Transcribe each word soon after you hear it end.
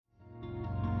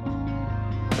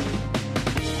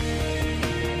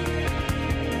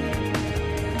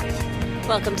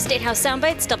Welcome to State House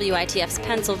Soundbites, WITF's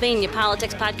Pennsylvania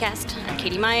Politics Podcast. I'm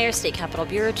Katie Meyer, State Capitol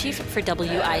Bureau Chief for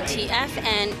WITF,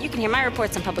 and you can hear my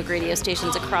reports on public radio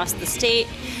stations across the state.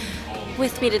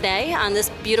 With me today on this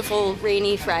beautiful,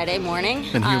 rainy Friday morning.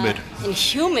 And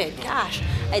humid. Gosh.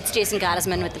 It's Jason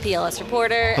Gottesman with the PLS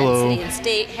Reporter. Hello. And City and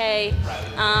State. Hey.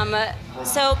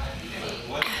 So,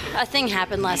 a thing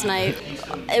happened last night.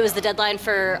 It was the deadline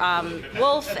for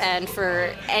Wolf and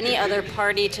for any other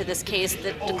party to this case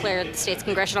that declared the state's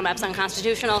congressional maps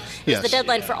unconstitutional. It was the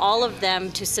deadline for all of them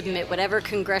to submit whatever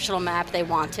congressional map they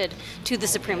wanted to the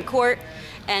Supreme Court.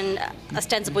 And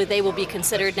ostensibly, they will be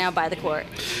considered now by the court.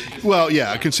 Well,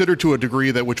 yeah, considered to a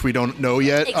degree that which we don't know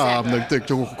yet. Exactly.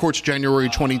 The court's January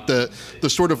 20, the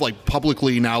sort of like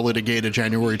publicly now litigated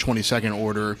January 22nd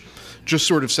order just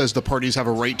sort of says the parties have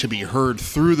a right to be heard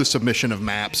through the submission of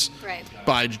maps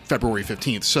by February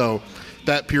 15th. So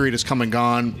that period is come and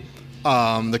gone.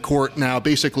 The court now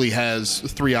basically has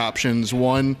three options.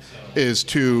 One is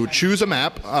to choose a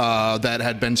map that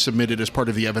had been submitted as part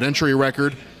of the evidentiary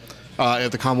record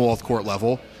at the Commonwealth Court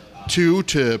level. Two,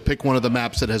 to pick one of the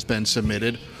maps that has been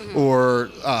submitted.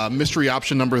 Or mystery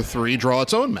option number three, draw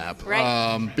its own map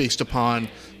based upon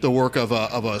the work of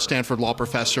a Stanford law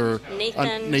professor,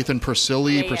 Nathan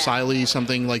Persily,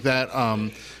 something like that,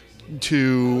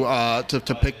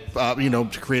 to pick,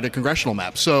 to create a congressional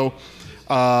map. So,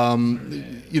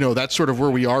 that's sort of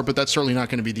where we are, but that's certainly not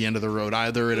going to be the end of the road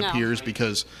either, it appears,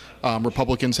 because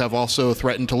Republicans have also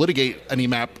threatened to litigate any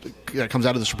map that comes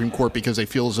out of the Supreme Court because they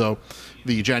feel as though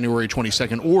the January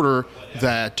 22nd order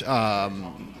that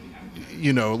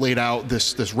laid out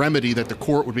this remedy that the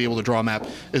court would be able to draw a map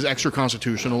is extra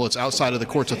constitutional. It's outside of the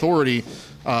court's authority,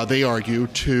 they argue,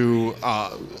 to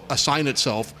assign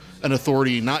itself an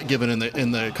authority not given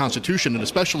in the Constitution, and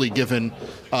especially given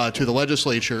to the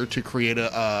legislature to create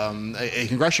a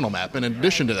congressional map. And in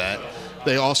addition to that,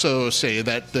 they also say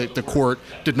that the court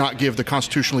did not give the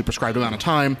constitutionally prescribed amount of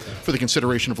time for the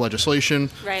consideration of legislation,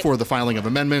 for the filing of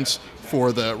amendments,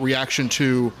 for the reaction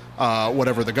to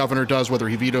whatever the governor does, whether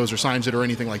he vetoes or signs it or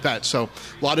anything like that. So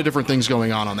a lot of different things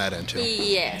going on that end, too.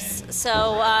 Yes.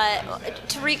 So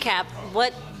to recap,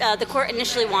 what the court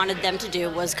initially wanted them to do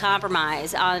was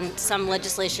compromise on some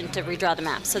legislation to redraw the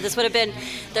map. So this would have been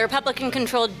the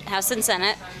Republican-controlled House and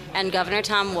Senate, and Governor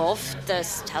Tom Wolf, the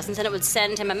House and Senate would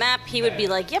send him a map. He would be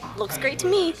like, yep, looks great to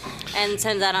me, and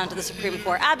send that on to the Supreme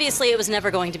Court. Obviously, it was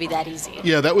never going to be that easy.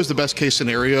 Yeah, that was the best-case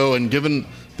scenario, and given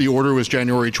the order was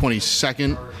January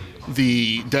 22nd,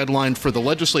 the deadline for the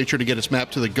legislature to get its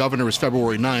map to the governor was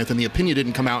February 9th, and the opinion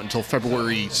didn't come out until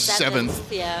February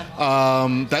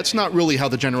 7th. That's not really how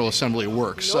the General Assembly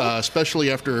works,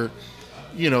 especially after,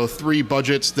 three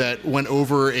budgets that went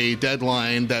over a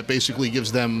deadline that basically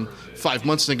gives them 5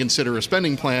 months to consider a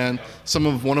spending plan.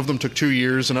 One of them took 2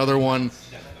 years, another one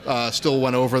still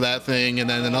went over that thing, and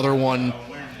then another one,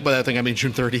 by that thing I mean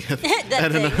June 30th,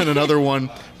 and another one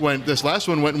this last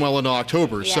one went well into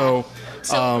October. Yeah.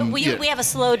 So we have a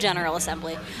slow General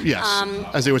Assembly. Yes.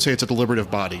 As they would say, it's a deliberative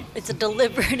body. It's a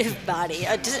deliberative body,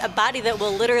 a body that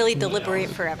will literally deliberate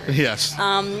forever. Yes.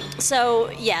 So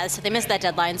they missed that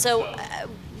deadline. So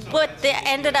what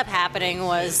ended up happening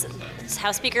was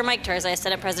House Speaker Mike Turzai,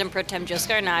 Senate President Pro Tem Joe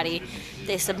Scarnati,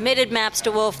 they submitted maps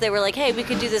to Wolf. They were like, hey, we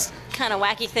could do this kind of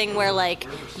wacky thing where,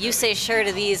 you say sure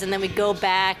to these, and then we go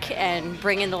back and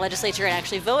bring in the legislature and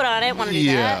actually vote on it. Want to do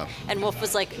that? And Wolf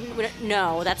was like,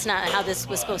 no, that's not how this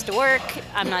was supposed to work.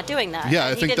 I'm not doing that. Yeah,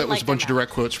 I think that was a bunch of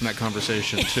direct quotes from that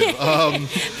conversation, too.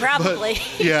 Probably.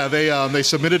 But, they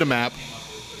submitted a map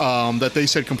that they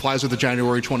said complies with the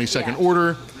January 22nd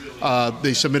order.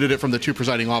 They submitted it from the two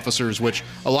presiding officers, which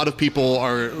a lot of people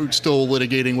are still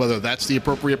litigating whether that's the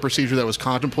appropriate procedure that was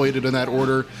contemplated in that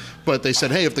order. But they said,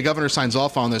 hey, if the governor signs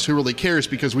off on this, who really cares,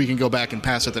 because we can go back and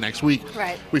pass it the next week.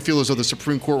 Right. We feel as though the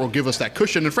Supreme Court will give us that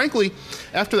cushion. And frankly,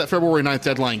 after that February 9th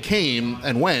deadline came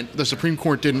and went, the Supreme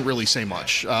Court didn't really say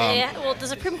much. The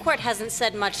Supreme Court hasn't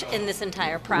said much in this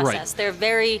entire process.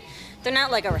 Right. They're not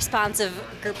like a responsive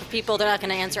group of people. They're not going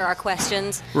to answer our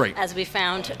questions, as we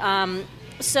found.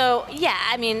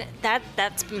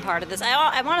 That's been part of this.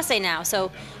 I want to say now,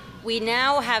 so we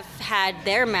now have had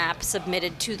their map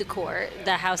submitted to the court,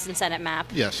 the House and Senate map.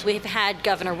 Yes. We've had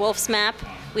Governor Wolf's map.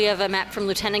 We have a map from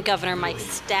Lieutenant Governor Mike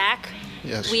Stack.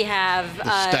 Yes. We have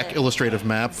the Stack Illustrative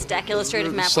map. Stack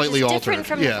Illustrative map, Slightly which is altered. different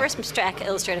from the first Stack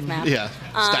Illustrative map. Yeah,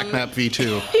 Stack Map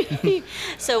V2.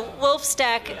 So Wolf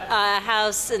Stack,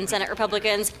 House and Senate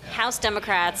Republicans, House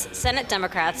Democrats, Senate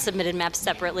Democrats submitted maps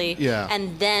separately,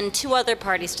 and then two other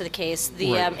parties to the case,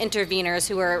 the interveners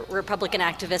who were Republican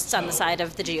activists on the side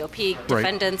of the GOP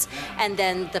defendants, and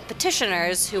then the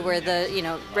petitioners who were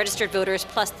the registered voters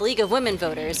plus the League of Women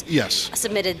Voters.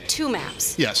 Submitted two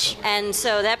maps. And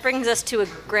so that brings us to a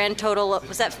grand total of,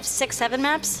 was that 6-7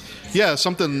 maps? Yeah,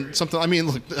 something. I mean,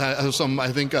 look,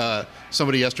 I think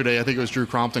somebody yesterday, I think it was Drew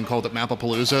Crompton, called it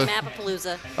Mapapalooza.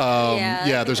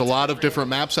 Mapapalooza. There's a lot of different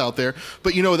maps out there.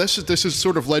 But, this has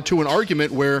sort of led to an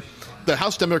argument where the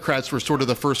House Democrats were sort of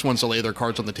the first ones to lay their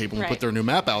cards on the table and put their new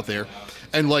map out there.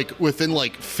 And,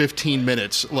 within, 15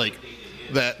 minutes,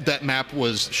 that map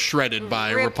was shredded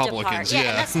by Republicans. And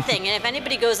that's the thing. And if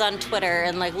anybody goes on Twitter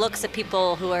and looks at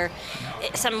people who are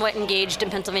somewhat engaged in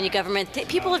Pennsylvania government,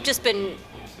 people have just been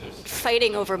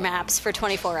fighting over maps for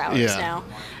 24 hours now.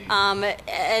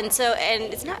 And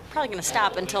it's not probably going to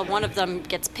stop until one of them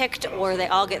gets picked or they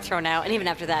all get thrown out. And even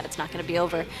after that, it's not going to be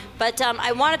over. But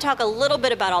I want to talk a little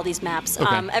bit about all these maps.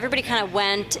 Everybody kind of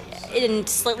went in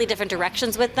slightly different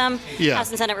directions with them. House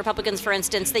and Senate Republicans, for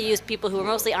instance, they used people who were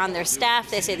mostly on their staff.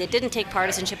 They say they didn't take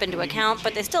partisanship into account,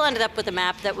 but they still ended up with a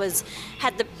map that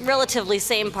had the relatively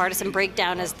same partisan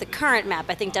breakdown as the current map.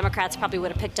 I think Democrats probably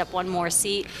would have picked up one more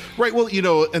seat. Right. Well,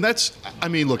 and that's, I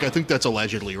mean, look, I think that's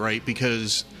allegedly, right?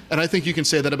 Because, and I think you can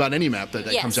say that about any map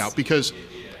that comes out, because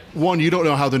one, you don't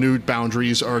know how the new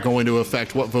boundaries are going to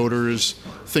affect what voters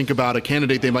think about a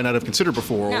candidate they might not have considered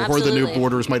before, or the new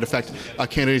borders might affect a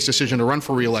candidate's decision to run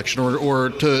for re-election, or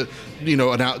to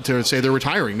to say they're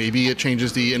retiring. Maybe it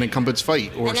changes an incumbent's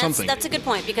fight or something. That's a good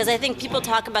point, because I think people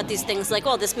talk about these things like,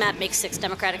 oh, this map makes 6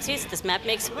 Democratic seats, this map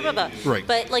makes blah, blah, blah. Right.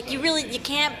 But you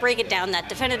can't break it down that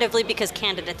definitively, because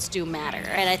candidates do matter,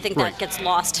 and I think that gets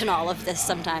lost in all of this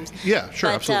sometimes. Yeah,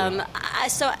 sure, absolutely.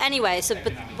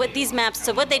 But what these maps,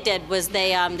 what they did was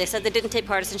they said they didn't take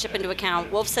partisanship into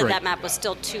account. Wolf said that map was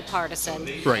still too partisan.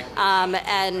 Right.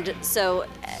 And so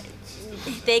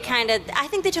I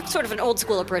think they took sort of an old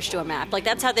school approach to a map.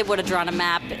 That's how they would have drawn a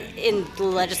map in the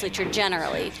legislature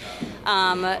generally.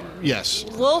 Yes.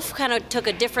 Wolf kind of took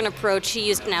a different approach. He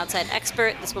used an outside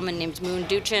expert, this woman named Moon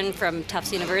Duchin from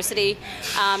Tufts University,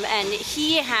 and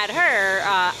he had her,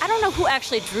 I don't know who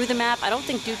actually drew the map. I don't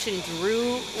think Duchin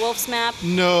drew Wolf's map.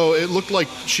 No, it looked like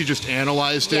she just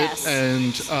analyzed it,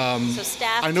 and so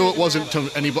staff I know it wasn't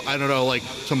to anybody, I don't know,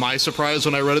 to my surprise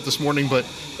when I read it this morning, but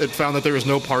it found that there was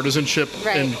no partisanship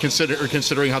in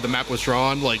considering how the map was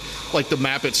drawn. Like the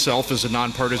map itself is a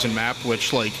nonpartisan map,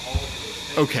 which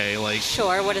okay,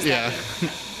 sure, what does that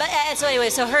mean?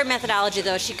 But so her methodology,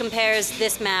 though, she compares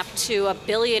this map to a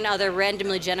billion other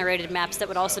randomly generated maps that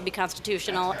would also be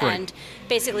constitutional, and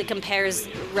basically compares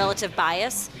relative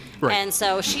bias. Right. And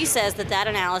so she says that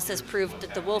analysis proved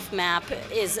that the Wolf map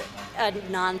is a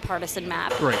nonpartisan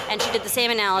map. Right. And she did the same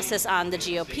analysis on the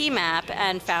GOP map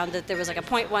and found that there was a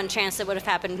 0.1 chance that would have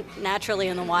happened naturally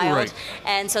in the wild. Right.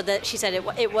 And so that she said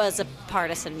it was a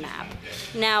partisan map.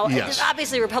 Now,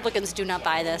 obviously Republicans do not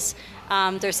buy this.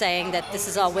 They're saying that this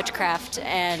is all witchcraft,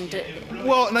 and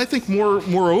I think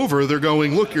moreover, they're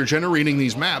going, look, you're generating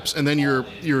these maps, and then you're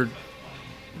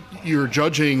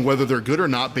judging whether they're good or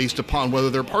not based upon whether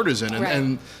they're partisan.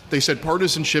 And they said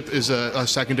partisanship is a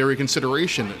secondary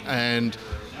consideration. And,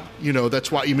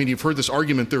 that's why, you've heard this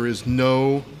argument, there is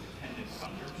no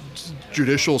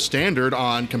judicial standard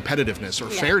on competitiveness or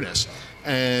fairness.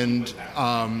 And,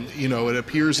 it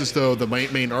appears as though the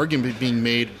main argument being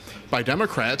made by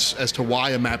Democrats as to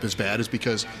why a map is bad is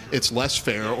because it's less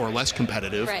fair or less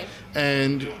competitive. Right.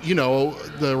 And,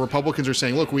 the Republicans are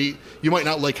saying, look, you might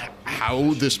not like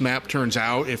how this map turns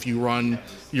out if you run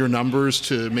your numbers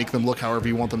to make them look however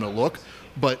you want them to look.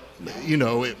 But,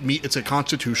 it's a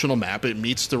constitutional map. It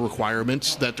meets the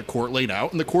requirements that the court laid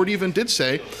out. And the court even did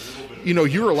say,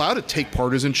 you're allowed to take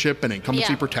partisanship and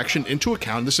incumbency protection into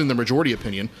account. This is in the majority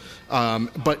opinion.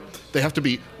 But they have to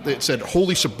be, it said,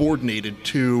 wholly subordinated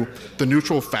to the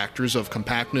neutral factors of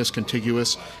compactness,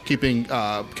 contiguous, keeping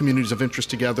communities of interest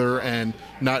together, and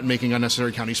not making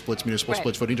unnecessary county splits, municipal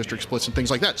splits, voting district splits, and things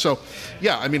like that. So,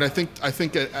 I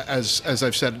think as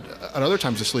I've said at other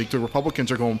times this week, the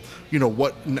Republicans are going,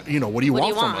 what do you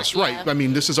want from us? Yeah.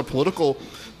 Right. This is a political.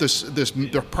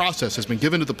 The process has been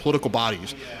given to the political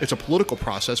bodies. It's a political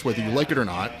process, whether you like it or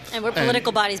not. And we're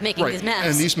political bodies making these maps.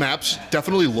 And these maps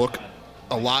definitely look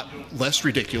a lot less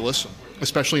ridiculous,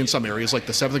 especially in some areas like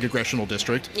the 7th Congressional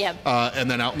District, and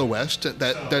then out in the West,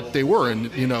 that they were. And,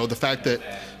 the fact that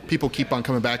people keep on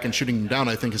coming back and shooting them down,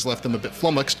 I think has left them a bit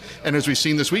flummoxed. And as we've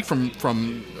seen this week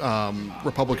from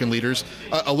Republican leaders,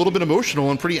 a little bit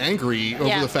emotional and pretty angry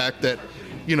over the fact that,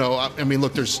 I mean,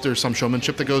 look, there's some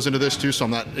showmanship that goes into this too, so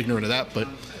I'm not ignorant of that, but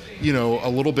a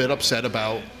little bit upset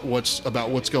about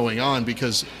what's going on,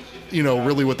 because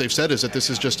really what they've said is that this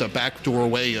is just a backdoor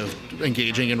way of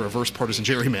engaging in reverse partisan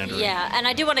gerrymandering. Yeah, and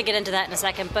I do want to get into that in a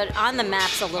second, but on the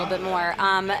maps a little bit more.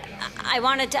 I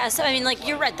wanted to ask, so, I mean, like,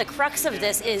 you're right, the crux of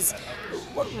this is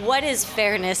what is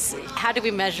fairness? How do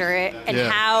we measure it? And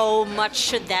how much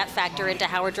should that factor into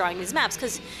how we're drawing these maps?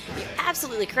 Because you're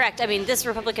absolutely correct. I mean, this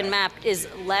Republican map is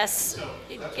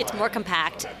it's more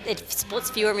compact. It splits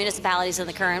fewer municipalities than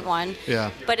the current one.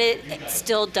 Yeah. But it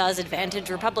still does advantage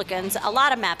Republicans. A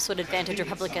lot of maps would advantage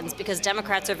Republicans because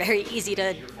Democrats are very easy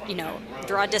to,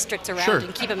 draw districts around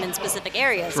and keep them in specific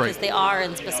areas because they are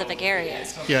in specific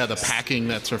areas. Yeah, the packing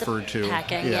that's referred to.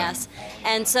 Packing, yes.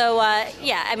 And so,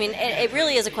 I mean, it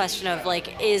really is a question of,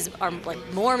 are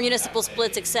more municipal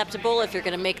splits acceptable if you're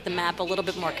going to make the map a little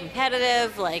bit more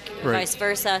competitive, vice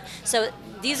versa. So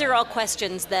these are all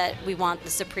questions that we want the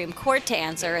Supreme Court to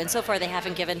answer, and so far they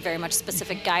haven't given very much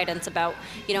specific guidance about,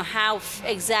 how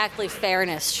exactly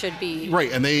fairness should be.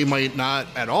 Right, and they might not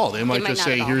at all. They might just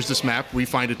say, here's this map, we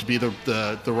find it to be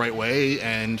the right way,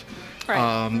 and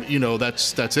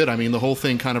that's it. I mean, the whole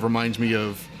thing kind of reminds me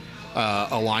of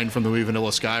a line from the We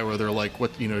Vanilla Sky where they're like,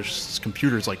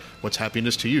 computers, like, what's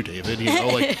happiness to you, David?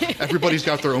 Everybody's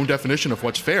got their own definition of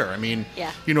what's fair. I mean,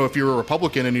 if you're a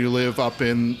Republican and you live up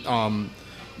in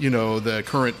the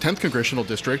current 10th congressional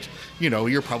district,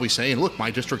 you're probably saying, look, my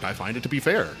district, I find it to be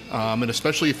fair. And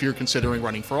especially if you're considering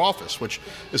running for office, which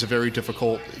is a very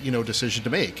difficult, decision to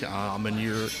make. And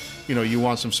you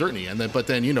want some certainty. But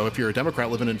then, if you're a Democrat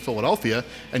living in Philadelphia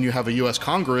and you have a U.S.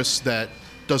 Congress that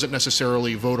doesn't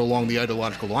necessarily vote along the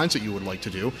ideological lines that you would like to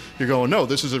do, you're going, no,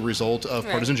 this is a result of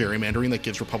partisan gerrymandering that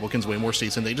gives Republicans way more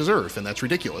seats than they deserve. And that's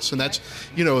ridiculous. And that's,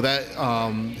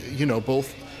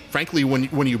 both. Frankly,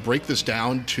 when you break this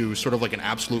down to sort of like an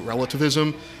absolute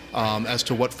relativism as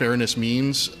to what fairness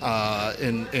means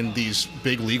in these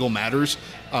big legal matters,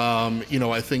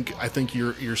 I think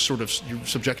you're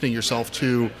subjecting yourself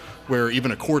to where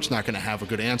even a court's not going to have a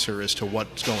good answer as to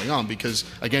what's going on, because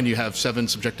again, you have 7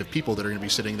 subjective people that are going to be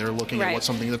sitting there looking at what's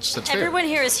something that's fair. Everyone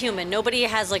here is human. Nobody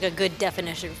has a good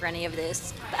definition for any of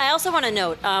this. I also want to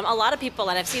note a lot of people,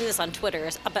 and I've seen this on Twitter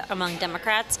among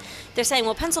Democrats, they're saying,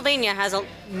 well, Pennsylvania has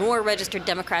more registered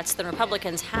Democrats than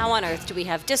Republicans. How on earth do we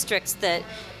have districts that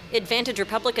advantage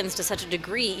Republicans to such a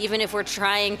degree, even if we're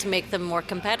trying to make them more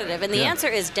competitive? And the answer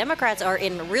is Democrats are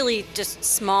in really just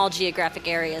small geographic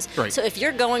areas. Right. So if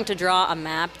you're going to draw a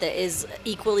map that is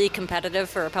equally competitive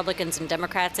for Republicans and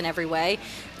Democrats in every way,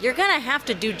 you're going to have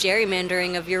to do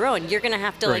gerrymandering of your own. You're going to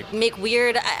have to make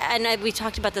weird, and we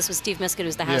talked about this with Steve Miskin,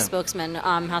 who's the House spokesman,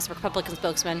 House Republican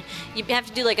spokesman. You have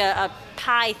to do a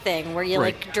pie thing where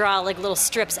you draw little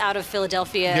strips out of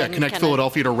Philadelphia. Yeah, and connect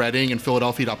Philadelphia to Reading and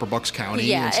Philadelphia to Upper Bucks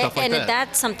County and stuff like that. And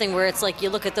that's something where it's you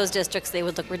look at those districts, they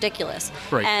would look ridiculous.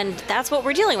 Right. And that's what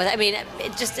we're dealing with. I mean,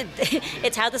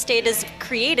 it's how the state is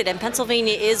created. And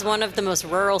Pennsylvania is one of the most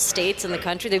rural states in the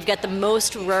country. We've got the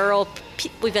most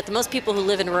people who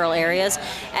live in rural areas,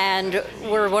 and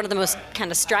we're one of the most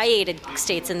kind of striated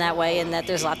states in that way, in that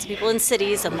there's lots of people in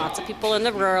cities and lots of people in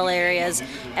the rural areas,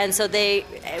 and so they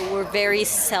were very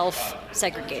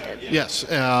self-segregated. Yes,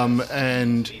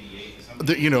 and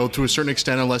to a certain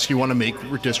extent, unless you want to make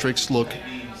districts look,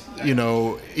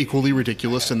 equally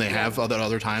ridiculous than they have at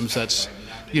other times, that's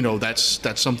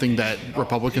something that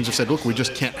Republicans have said, look, we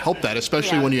just can't help that,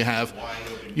 especially when you have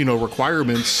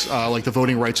requirements like the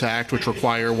Voting Rights Act, which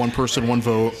require one person, one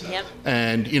vote,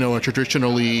 and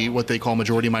traditionally what they call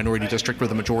majority-minority district, where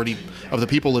the majority of the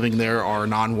people living there are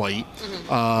non-white,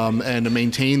 and to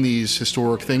maintain these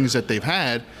historic things that they've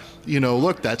had,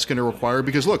 look, that's going to require,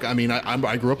 because look, I mean,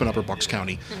 I grew up in Upper Bucks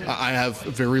County. I have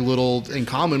very little in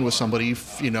common with somebody,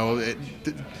 from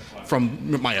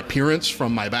my appearance,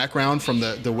 from my background, from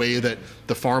the way that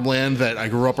the farmland that I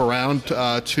grew up around,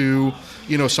 to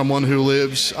someone who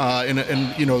lives in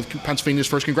Pennsylvania's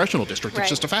 1st congressional district. It's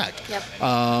just a fact. Yep.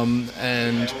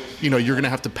 And you're going to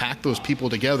have to pack those people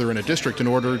together in a district in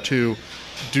order to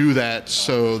do that,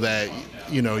 so that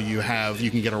you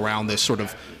can get around this sort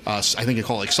of I think you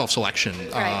call it self-selection.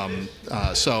 Right.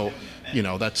 So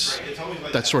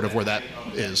that's sort of where that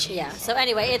is. Yeah. So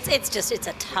anyway, it's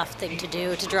a tough thing to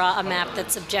do, to draw a map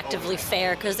that's objectively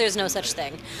fair, because there's no such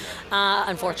thing,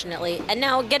 unfortunately. And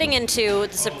now getting into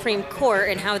the Supreme Court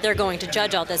and how they're going to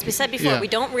judge all this. We said before, we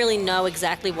don't really know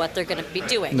exactly what they're going to be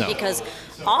doing, because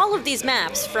all of these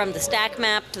maps, from the stack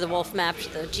map to the Wolf map to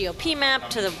the GOP map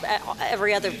to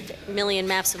every other million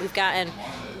maps that we've gotten,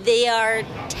 they are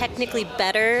technically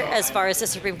better, as far as the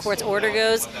Supreme Court's order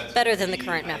goes, better than the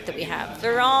current map that we have.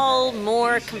 They're all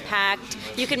more compact.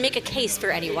 You can make a case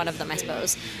for any one of them, I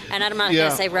suppose. And I'm not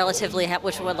going to say relatively,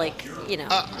 which would,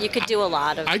 you could do a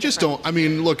lot of. I just don't. I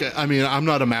mean, look. I mean, I'm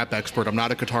not a map expert. I'm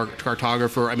not a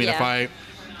cartographer. I mean,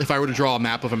 if I were to draw a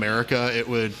map of America, it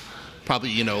would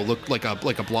probably look like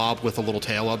a blob with a little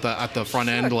tail at the front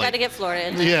end. Got to get Florida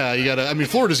in there. Yeah, you got to. I mean,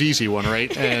 Florida's the easy one,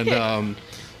 right? And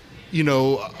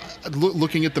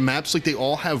looking at the maps, they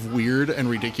all have weird and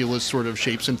ridiculous sort of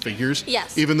shapes and figures.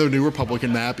 Yes. Even the new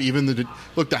Republican map, even the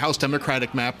House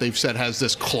Democratic map, they've said has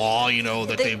this claw,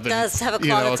 that they've been. It does have a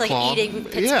claw that's like eating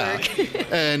Pittsburgh. Yeah.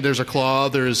 And there's a claw.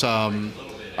 There's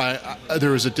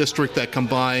there is a district that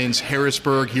combines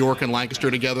Harrisburg, York, and Lancaster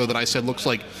together that I said looks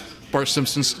like Bart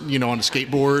Simpson's, on a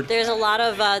skateboard. There's a lot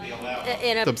of,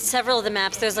 several of the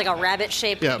maps, there's like a rabbit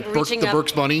shape reaching up.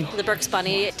 Burke's Bunny. The Burke's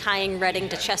Bunny, tying Reading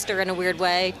to Chester in a weird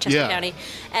way, Chester County.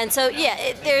 And so,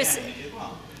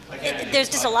 there's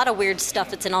just a lot of weird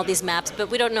stuff that's in all these maps, but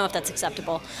we don't know if that's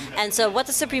acceptable. And so what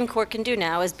the Supreme Court can do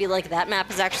now is be like, that map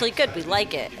is actually good, we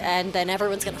like it. And then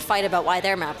everyone's going to fight about why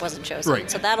their map wasn't chosen. Right.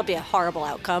 So that'll be a horrible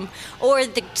outcome. Or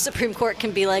the Supreme Court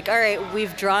can be like, all right,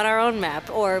 we've drawn our own map,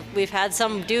 or we've had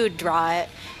some dude draw it,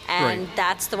 and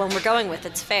that's the one we're going with.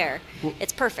 It's fair.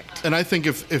 It's perfect. And I think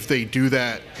if they do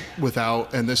that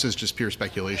without, and this is just pure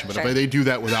speculation, but if they do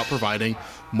that without providing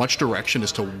much direction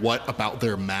as to what about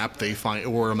their map they find,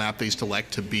 or a map they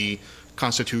select to be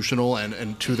constitutional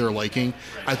and to their liking,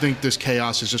 I think this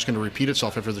chaos is just going to repeat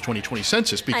itself after the 2020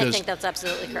 census. Because I think that's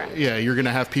absolutely correct. Yeah, you're going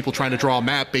to have people trying to draw a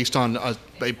map based on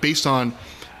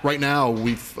right now,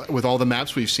 with all the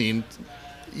maps we've seen,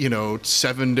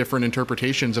 7 different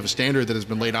interpretations of a standard that has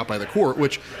been laid out by the court,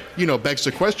 which, begs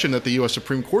the question that the U.S.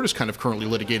 Supreme Court is kind of currently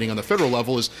litigating on the federal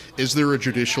level is there a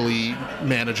judicially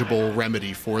manageable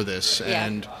remedy for this? Yeah.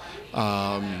 And,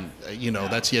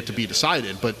 that's yet to be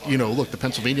decided. But, look, the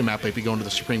Pennsylvania map might be going to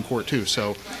the Supreme Court too,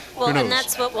 so who knows? And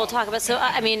that's what we'll talk about. So,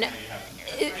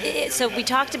 so we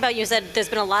talked about, you said there's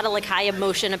been a lot of high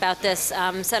emotion about this.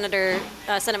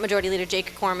 Senate Majority Leader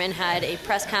Jake Corman had a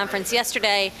press conference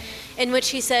yesterday in which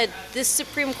he said this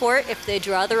Supreme Court, if they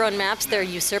draw their own maps, they're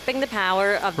usurping the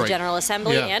power of the General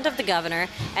Assembly and of the governor,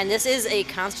 and this is a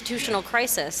constitutional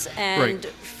crisis. And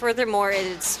furthermore,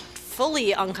 it's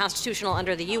fully unconstitutional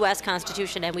under the U.S.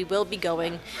 Constitution, and we will be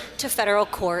going to federal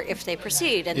court if they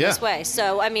proceed in this way.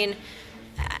 So,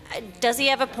 does he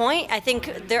have a point? I think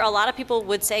a lot of people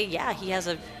would say, he has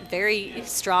a very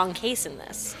strong case in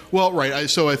this. Well, right.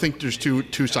 So I think there's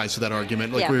two sides to that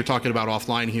argument. We were talking about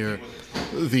offline here,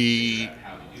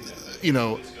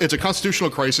 it's a constitutional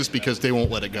crisis because they won't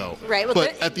let it go. Right. Well,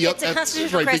 but it's a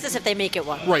constitutional crisis if they make it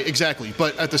one. Right. Exactly.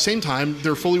 But at the same time,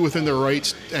 they're fully within their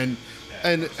rights. And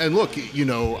look,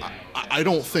 I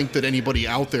don't think that anybody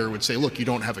out there would say, look, you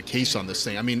don't have a case on this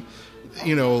thing. I mean,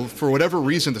 for whatever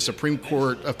reason, the Supreme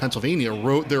Court of Pennsylvania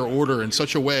wrote their order in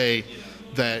such a way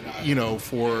that,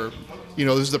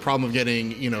 this is the problem of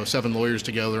getting, 7 lawyers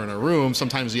together in a room.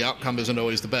 Sometimes the outcome isn't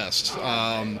always the best.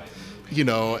 Is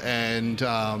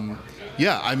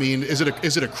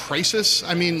it a crisis?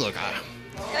 I mean, look,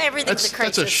 everything's a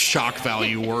crisis. That's a shock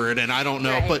value word, and I don't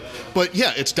know. Right. But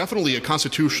yeah, it's definitely a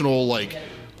constitutional,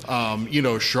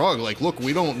 shrug. Look,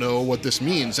 we don't know what this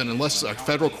means, and unless a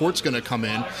federal court's going to come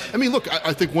in. I mean, look,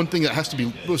 I think one thing that has to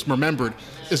be remembered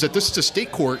is that this is a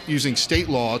state court using state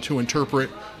law to interpret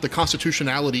the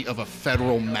constitutionality of a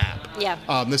federal map. Yeah.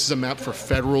 This is a map for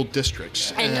federal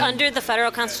districts. And under the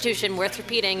federal constitution, worth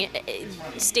repeating,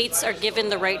 states are given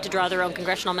the right to draw their own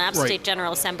congressional maps, state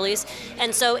general assemblies.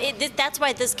 And so that's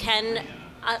why this can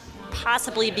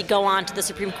possibly go on to the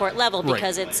Supreme Court level,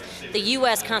 because it's the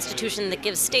U.S. Constitution that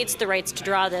gives states the rights to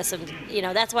draw this, and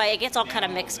that's why it gets all kind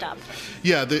of mixed up.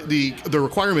 Yeah, the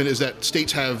requirement is that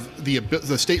states have the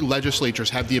state legislatures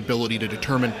have the ability to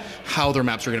determine how their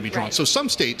maps are going to be drawn. Right. So some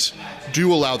states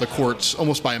do allow the courts,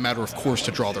 almost by a matter of course,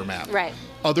 to draw their map. Right.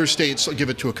 Other states give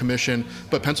it to a commission,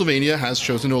 but Pennsylvania has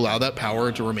chosen to allow that power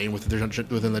to remain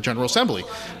within the General Assembly.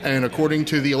 And according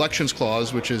to the Elections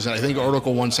Clause, which is, I think,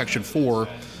 Article 1, Section 4,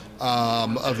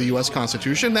 of the U.S.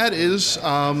 Constitution, that is,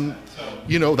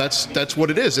 that's what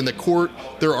it is. And the court,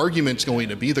 their argument's going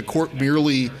to be, the court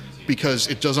merely because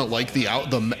it doesn't like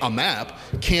a map,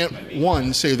 can't,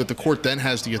 one, say that the court then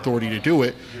has the authority to do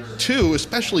it, two,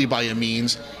 especially by a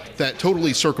means that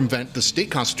totally circumvent the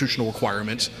state constitutional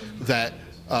requirements that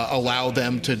allow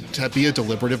them to be a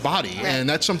deliberative body. Right. And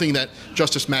that's something that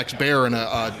Justice Max Baer, in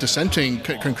a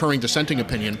concurring dissenting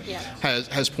opinion,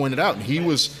 has pointed out. And he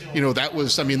was, that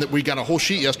was, that we got a whole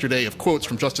sheet yesterday of quotes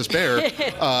from Justice Baer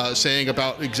saying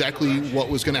about exactly what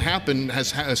was going to happen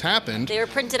has happened. They were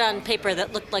printed on paper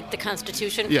that looked like the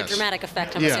Constitution for dramatic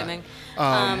effect, I'm assuming.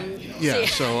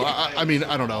 So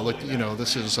I don't know.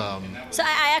 This is. So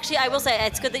I will say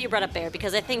it's good that you brought up Baer,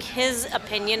 because I think his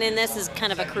opinion in this is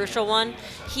kind of a crucial one.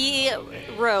 He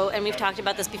wrote, and we've talked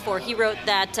about this before, he wrote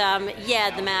that,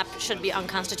 the map should be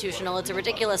unconstitutional. It's a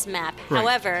ridiculous map. Right.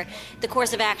 However, the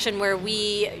course of action where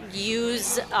we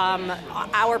use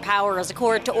our power as a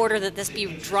court to order that this be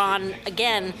drawn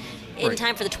again in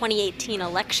time for the 2018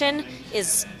 election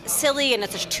is silly, and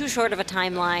it's too short of a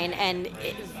timeline, and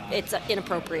it's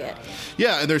inappropriate.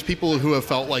 Yeah, and there's people who have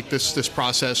felt like this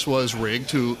process was rigged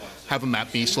to have a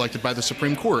map be selected by the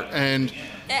Supreme Court, and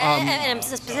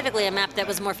specifically a map that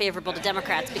was more favorable to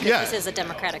Democrats, because this is a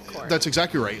Democratic court. That's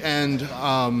exactly right. And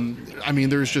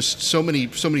there's just so many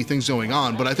things going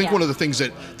on. But I think one of the things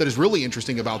that is really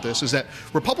interesting about this is that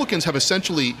Republicans have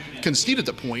essentially conceded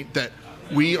the point that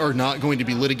we are not going to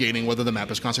be litigating whether the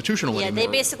map is constitutional anymore. Yeah, they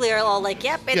basically are all like,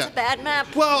 yep, it's a bad map.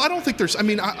 Well, I don't think there's, I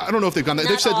don't know if they've gone that.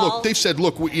 They've said,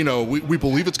 look, we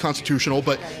believe it's constitutional,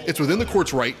 but it's within the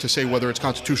court's right to say whether it's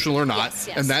constitutional or not. Yes.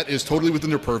 And that is totally within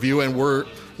their purview, and we're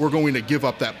going to give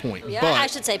up that point. Yeah, but, I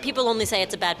should say, people only say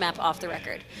it's a bad map off the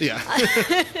record. Yeah,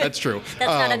 that's true. That's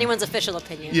not anyone's official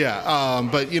opinion. Yeah,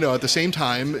 but at the same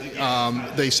time,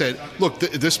 they said, look,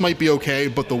 this might be okay,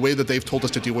 but the way that they've told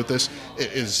us to deal with this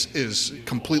is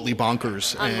completely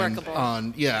bonkers. Unworkable.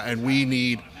 And we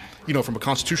need, from a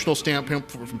constitutional standpoint,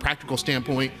 from a practical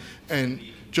standpoint, and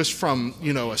just from,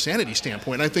 a sanity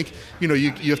standpoint, I think,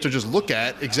 you have to just look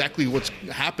at exactly what's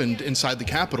happened inside the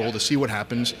Capitol to see what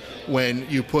happens when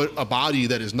you put a body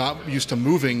that is not used to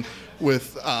moving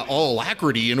with all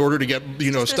alacrity in order to get,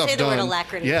 stuff say done. The word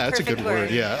alacrity. Yeah, that's a good word.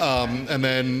 Yeah. And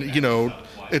then,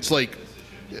 it's like,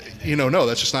 no,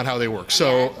 that's just not how they work.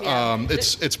 So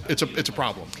it's a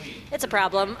problem. It's a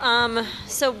problem.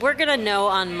 So we're going to know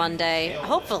on Monday,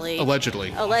 hopefully.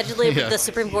 Allegedly, the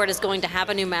Supreme Court is going to have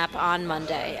a new map on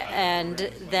Monday.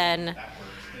 And then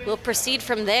we'll proceed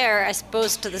from there, I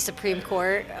suppose, to the Supreme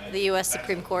Court, the U.S.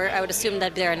 Supreme Court. I would assume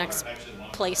that'd be our next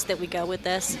place that we go with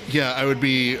this. Yeah, I would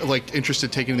be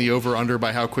interested taking the over-under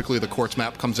by how quickly the court's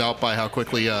map comes out, by how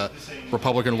quickly a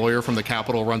Republican lawyer from the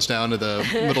Capitol runs down to the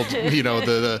middle,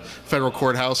 the federal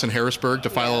courthouse in Harrisburg to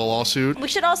file a lawsuit. We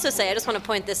should also say, I just want to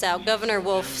point this out, Governor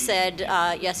Wolf said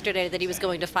yesterday that he was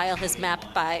going to file his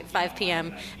map by 5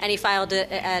 p.m., and he filed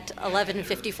it at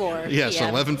 11:54 Yes,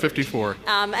 p.m. 11:54.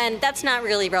 And that's not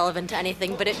really relevant to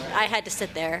anything, but I had to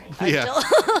sit there until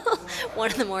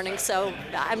 1 in the morning, so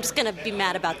I'm just going to be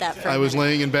mad about that for a minute. I was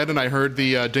laying in bed and I heard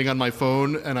the ding on my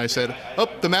phone, and I said, oh,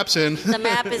 the map's in. The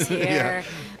map is here.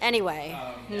 Anyway,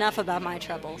 enough about my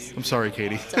troubles. I'm sorry,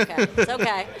 Katie. It's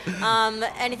okay.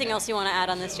 Anything else you want to add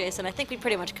on this, Jason? I think we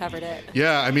pretty much covered it.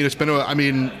 Yeah, it's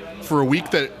been for a week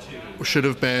that should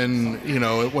have been,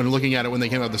 when looking at it when they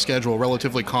came out of the schedule,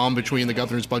 relatively calm between the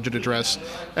governor's budget address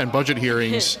and budget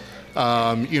hearings.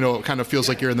 It kind of feels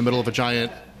like you're in the middle of a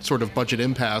giant sort of budget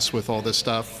impasse with all this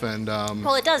stuff. And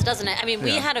well, it does, doesn't it?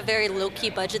 We had a very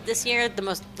low-key budget this year.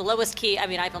 The lowest key,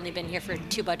 I've only been here for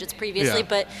 2 budgets previously,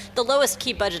 but the lowest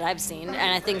key budget I've seen,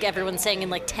 and I think everyone's saying in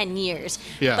 10 years.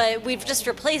 Yeah. But we've just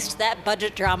replaced that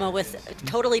budget drama with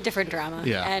totally different drama,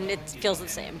 and it feels the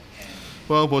same.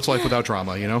 Well, what's life without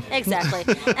drama, Exactly.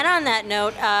 And on that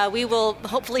note, we will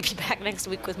hopefully be back next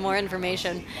week with more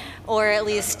information, or at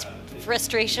least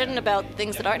frustration about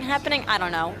things that aren't happening. I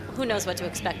don't know. Who knows what to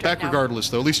expect back right now. Regardless,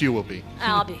 though. At least you will be.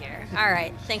 I'll be here. All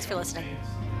right. Thanks for listening.